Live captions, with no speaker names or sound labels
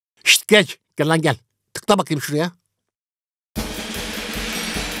Şşt geç. Gel lan gel. Tıkla bakayım şuraya.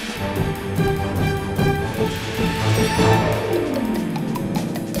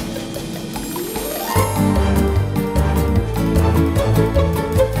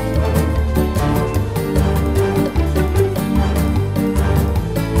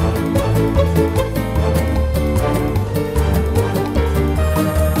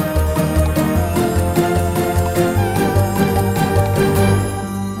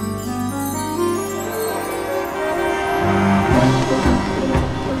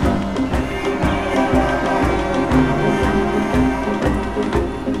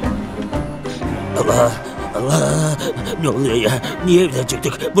 Allah! Ne oluyor ya? Niye evden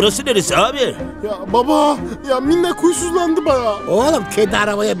çıktık? Burası neresi abi? Ya baba, ya minnak huysuzlandı bayağı. Oğlum kedi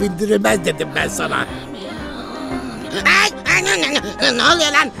arabaya bindirilmez dedim ben sana. Ne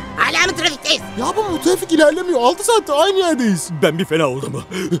oluyor lan? Hala mı trafikteyiz? Ya baba bu trafik ilerlemiyor. 6 saattir aynı yerdeyiz. Ben bir fena oldum.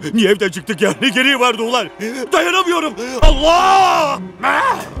 Niye evden çıktık ya? Ne gereği vardı ulan? Dayanamıyorum. Allah!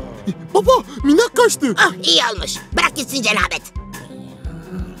 Baba minnak kaçtı. Ah iyi olmuş. Bırak gitsin cenabet.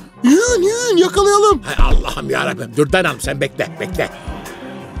 Yürüyün yakalayalım. Hay Allah'ım yarabbim. Dur Danam sen bekle.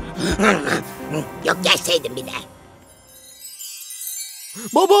 Yok gelseydin bir de.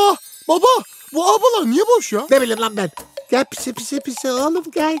 Baba bu arabalar niye boş ya? Ne bileyim lan ben. Gel pisi oğlum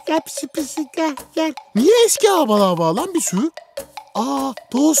gel pisi gel. Niye eski arabalar var lan bir sürü?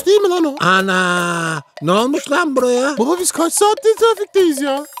 Toz değil mi lan o? Ana ne olmuş lan buraya? Baba biz kaç saattir trafikteyiz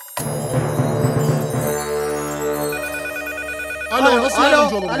ya? Alo, nasıl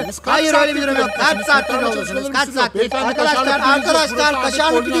yardımcı olabiliriz? Hayır öyle bir durum yok. Kaç saattir olursunuz? Kaç saattir? Arkadaşlar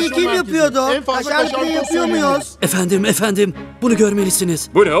kaşarlı pideyi kim yapıyordu? Kaşarlı pideyi yapıyor muyuz? Efendim bunu görmelisiniz.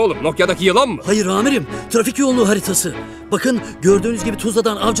 Bu ne oğlum? Nokia'daki yılan mı? Hayır amirim, trafik yoğunluğu haritası. Bakın gördüğünüz gibi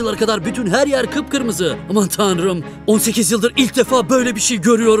Tuzla'dan Avcılar'a kadar bütün her yer kıpkırmızı. Aman tanrım, 18 yıldır ilk defa böyle bir şey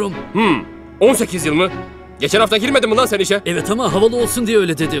görüyorum. 18 yıl mı? Geçen hafta girmedin mi lan sen işe? Evet ama havalı olsun diye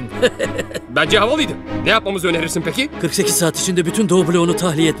öyle dedim. Bence havalıydı. Ne yapmamızı önerirsin peki? 48 saat içinde bütün Doğu bloğunu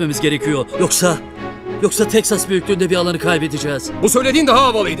tahliye etmemiz gerekiyor. Yoksa Teksas büyüklüğünde bir alanı kaybedeceğiz. Bu söylediğin daha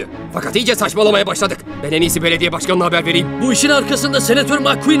havalıydı. Fakat iyice saçmalamaya başladık. Ben en iyisi belediye başkanına haber vereyim. Bu işin arkasında Senatör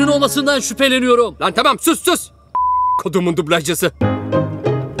McQueen'in olmasından şüpheleniyorum. Lan tamam sus. Kodumun dublajcısı.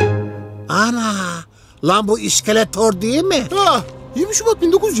 Ana lan bu iskeletor değil mi? 20 Şubat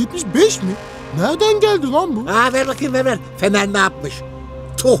 1975 mi? Nereden geldi lan bu? Ver bakayım ver. Fener ne yapmış?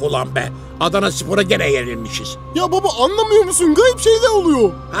 Tuh ulan be. Adana Spor'a gene yenilmişiz. Ya baba anlamıyor musun? Garip şeyler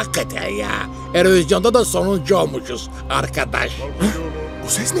oluyor. Hakikaten ya. Erozyonda da sonuncu olmuşuz arkadaş. Bu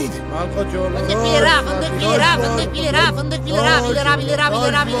ses neydi? Fındık 1 lira, fındık 1 lira, fındık 1 lira, fındık 1 lira, 1 lira, 1 lira, 1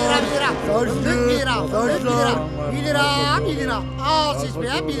 lira, 1 lira, 1 lira. Fındık 1 lira, fındık 1 lira, 1 lira, 1 lira. Al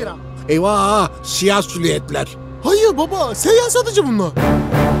seçmeyen 1 lira. Eyvah siyah süliyetler. Hayır baba, seyyar satıcı bunlar.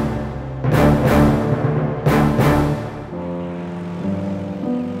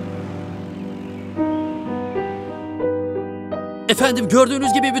 Efendim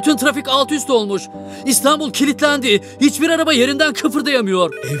gördüğünüz gibi bütün trafik alt üst olmuş. İstanbul kilitlendi. Hiçbir araba yerinden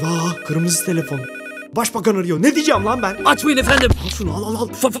kıpırdayamıyor. Eyvah, kırmızı telefon. Başbakan arıyor. Ne diyeceğim lan ben? Açmayın efendim. Al şunu al.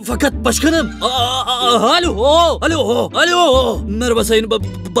 Fakat başkanım. Alo. Merhaba sayın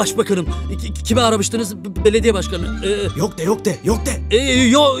başbakanım. Kimi aramıştınız? Belediye başkanı. Yok de.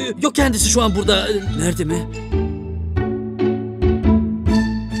 Yok kendisi şu an burada. Nerede mi?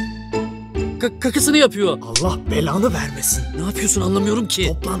 Kakasını yapıyor. Allah belanı vermesin. Ne yapıyorsun anlamıyorum ki.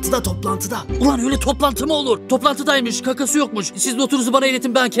 Toplantıda. Ulan öyle toplantı mı olur? Toplantıdaymış, kakası yokmuş. Siz notunuzu bana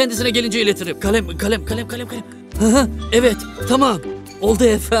iletin, ben kendisine gelince iletirim. Kalem. Evet, tamam. Oldu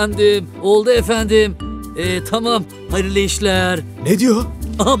efendim. Tamam, hayırlı işler. Ne diyor?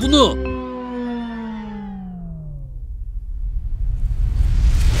 Aha bunu.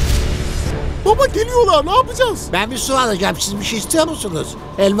 Baba geliyorlar, ne yapacağız? Ben bir su alacağım. Siz bir şey istiyor musunuz?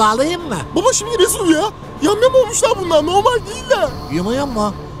 Elma alayım mı? Baba şimdi ne suyu ya? Yamyam olmuşlar bunlar, normal değiller. Yumuyum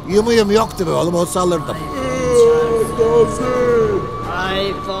mu? Yumuyum yoktu be oğlum, olsa alırdım.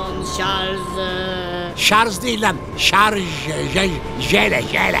 iPhone şarjı. Şarj değil lan. Şarj. Jele.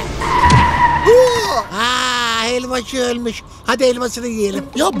 Elmacı ölmüş. Hadi elmasını yiyelim.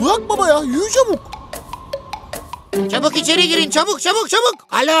 Ya bırak baba ya, yürü çabuk. Çabuk içeri girin, çabuk.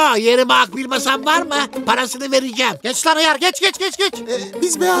 Alo, yerime akbil masam var mı? Parasını vereceğim. Geç lan uyar, geç.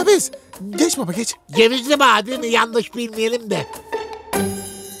 Biz beraberiz. Geç baba geç. Cevizli mi değil mi? Yanlış bilmeyelim de.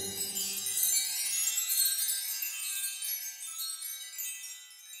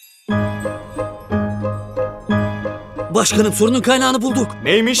 Başkanım sorunun kaynağını bulduk.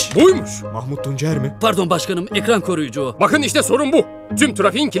 Neymiş? Buymuş. Mahmut Tuncer mi? Pardon başkanım, ekran koruyucu o. Bakın işte sorun bu. Tüm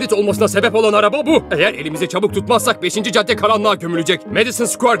trafiğin kilit olmasına sebep olan araba bu. Eğer elimizi çabuk tutmazsak 5. cadde karanlığa gömülecek. Madison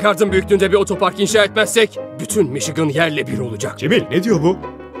Square Garden büyüklüğünde bir otopark inşa etmezsek bütün Michigan yerle bir olacak. Cemil ne diyor bu?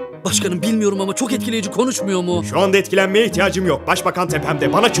 Başkanım bilmiyorum ama çok etkileyici konuşmuyor mu? Şu anda etkilenmeye ihtiyacım yok. Başbakan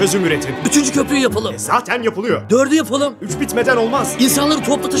tepemde. Bana çözüm üretin. 3. köprüyü yapalım. Zaten yapılıyor. 4'ü yapalım. 3 bitmeden olmaz. İnsanları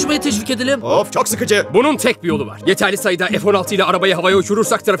toplu taşımaya teşvik edelim. Of çok sıkıcı. Bunun tek bir yolu var. Yeterli sayıda F-16 ile arabayı havaya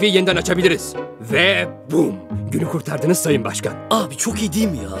uçurursak trafiği yeniden açabiliriz. Ve bum! Günü kurtardınız Sayın Başkan. Abi çok iyi değil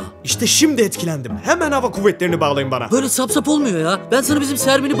mi ya? İşte şimdi etkilendim. Hemen hava kuvvetlerini bağlayın bana. Böyle sap sap olmuyor ya. Ben sana bizim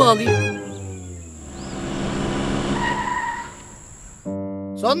Sermin'i bağlayayım.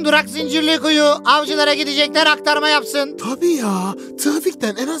 Son durak Zincirlikuyu. Avcılara gidecekler aktarma yapsın. Tabii ya.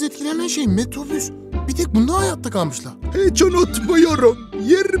 Trafikten en az etkilenen şey metrobüs. Bir tek bunda hayatta kalmışlar. Hiç unutmuyorum.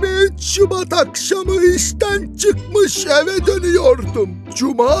 23 Şubat akşamı işten çıkmış eve dönüyordum.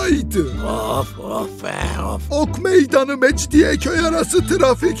 Cuma'ydı. Of be of. Ok Meydanı Mecidiyeköy arası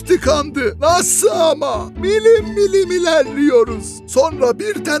trafik tıkandı. Nasıl ama? Milim milim ilerliyoruz. Sonra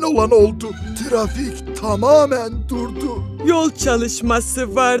birden olan oldu. Trafik tamamen durdu. Yol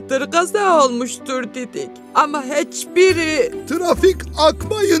çalışması vardır, kaza olmuştur dedik. Ama hiçbiri... Trafik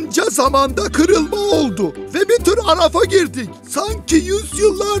akmayınca zamanda kırılma oldu. Ve bir tür arafa girdik. Sanki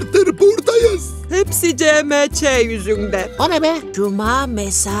yüzyıllardır buradayız. Hepsi CMÇ yüzünden. O ne be? Cuma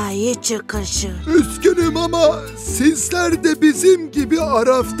mesai çıkışı. Üzgünüm ama sizler de bizim gibi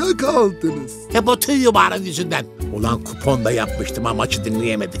arafta kaldınız. Hep o tüy yuvarın yüzünden. Ulan kupon da yapmıştım ama maçı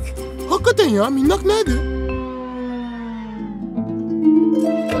dinleyemedik. Hakikaten ya, minnak nerede?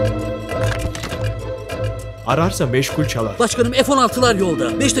 Ararsa meşgul çalar. Başkanım F-16'lar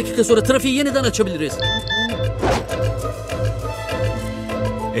yolda. 5 dakika sonra trafiği yeniden açabiliriz.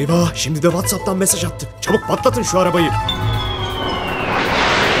 Eyvah şimdi de WhatsApp'tan mesaj attı. Çabuk patlatın şu arabayı.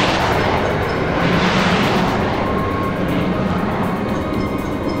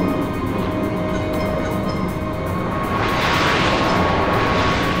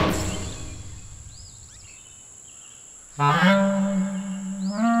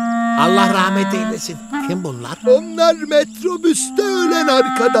 Allah rahmet eylesin. Kim bunlar? Onlar metrobüste ölen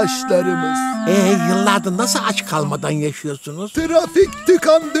arkadaşlarımız. Yıllardır nasıl aç kalmadan yaşıyorsunuz? Trafik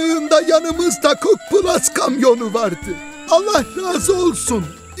tıkandığında yanımızda Cook Plus kamyonu vardı. Allah razı olsun.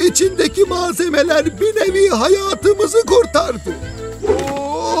 İçindeki malzemeler bir nevi hayatımızı kurtardı.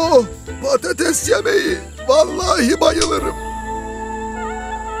 Oh, patates yemeği. Vallahi bayılırım.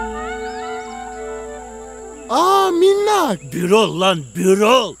 Aa minnak. Birol lan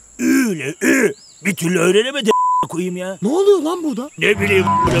birol. Öyle bir türlü öğrenemedim koyayım ya. Ne oluyor lan burada? Ne bileyim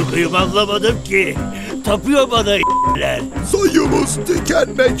koyayım anlamadım ki. Tapıyor bana ***ler. Soyumuz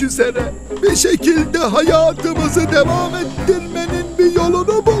tükenmek üzere. Bir şekilde hayatımızı devam ettirmenin bir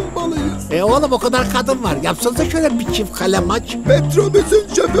yolunu bulmalıyız. Oğlum o kadar kadın var. Yapsanıza şöyle bir çift kale maç. Metrobüsün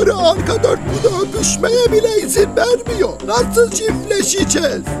şoförü arka dörtlüde öpüşmeye bile izin vermiyor. Nasıl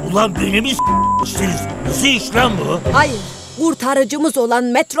çiftleşeceğiz? Ulan beni mi s***siniz? Nasıl iş lan bu? Hayır. Kurtarıcımız olan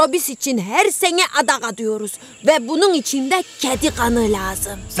metrobüs için her sene adak adıyoruz. Ve bunun için de kedi kanı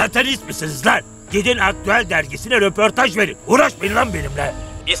lazım. Satanist misiniz lan? Gidin Aktüel dergisine röportaj verin. Uğraşmayın lan benimle.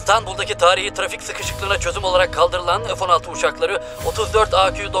 İstanbul'daki tarihi trafik sıkışıklığına çözüm olarak kaldırılan F-16 uçakları 34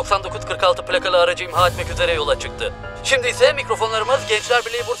 AQ 9946 plakalı aracı imha etmek üzere yola çıktı. Şimdi ise mikrofonlarımız Gençler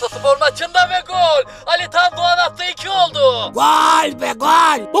Birliği Bursa Spor maçında ve gol! Ali Tan Doğan attı 2 oldu. Gol be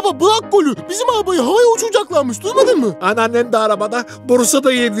gol! Baba bırak golü. Bizim arabayı havaya uçuracaklarmış. Duymadın mı? Anneannem de arabada.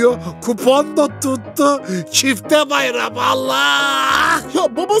 Bursa'da yemiyor. Kupon da tuttu. Çifte bayram Allah!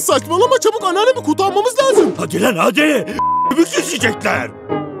 Ya baba saçmalama, çabuk anneannemi kurtarmamız lazım. Hadi lan hadi. Kesecekler.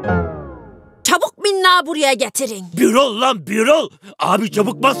 Çabuk minnağı buraya getirin. Birol lan birol. Abi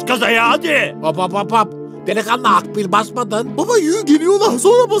çabuk bas kazaya hadi. Hop. Delikanlı akbil basmadın. Baba yürü, geliyorlar.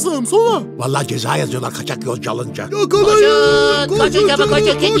 Sonra basalım sonra. Vallahi ceza yazıyorlar kaçak yolcu alınca. Yakalayın! Koşun çabuk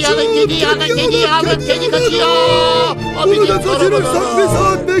koşun. Kedi alın kedi alın kedi alın. Kedi kaçıyor. O Bunu da bizim kaçırırsak sorumluluğumuz. bir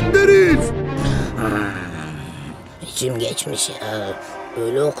saat bekleriz. İçim geçmiş ya.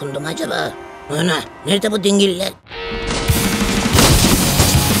 Öyle okundum acaba. Ana nerede bu dingiller?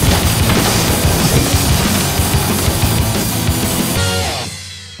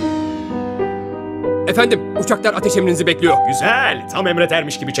 Efendim, uçaklar ateş emrinizi bekliyor. Güzel. Tam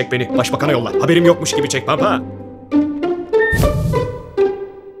emredermiş gibi çek beni. Başbakana yolla. Haberim yokmuş gibi çek pampa.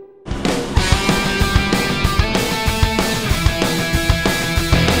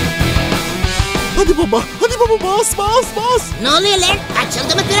 Hadi baba bas. Ne oluyor lan?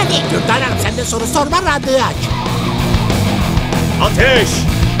 Açıldı mı trafik? Gülden Hanım sen de soru sorma, radyoyu aç. Ateş!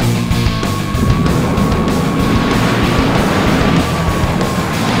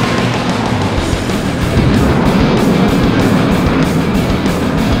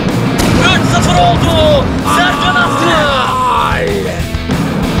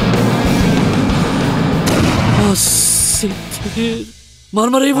 Spiker.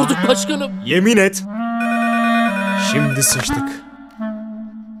 Marmara'yı vurduk başkanım. Yemin et. Şimdi sıçtık.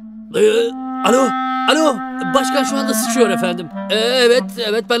 Alo. Alo. Başkan şu anda sıçıyor efendim.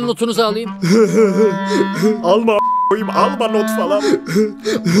 Evet ben notunuzu alayım. Alma koyayım, alma not falan.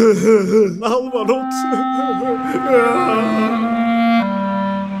 Alma not.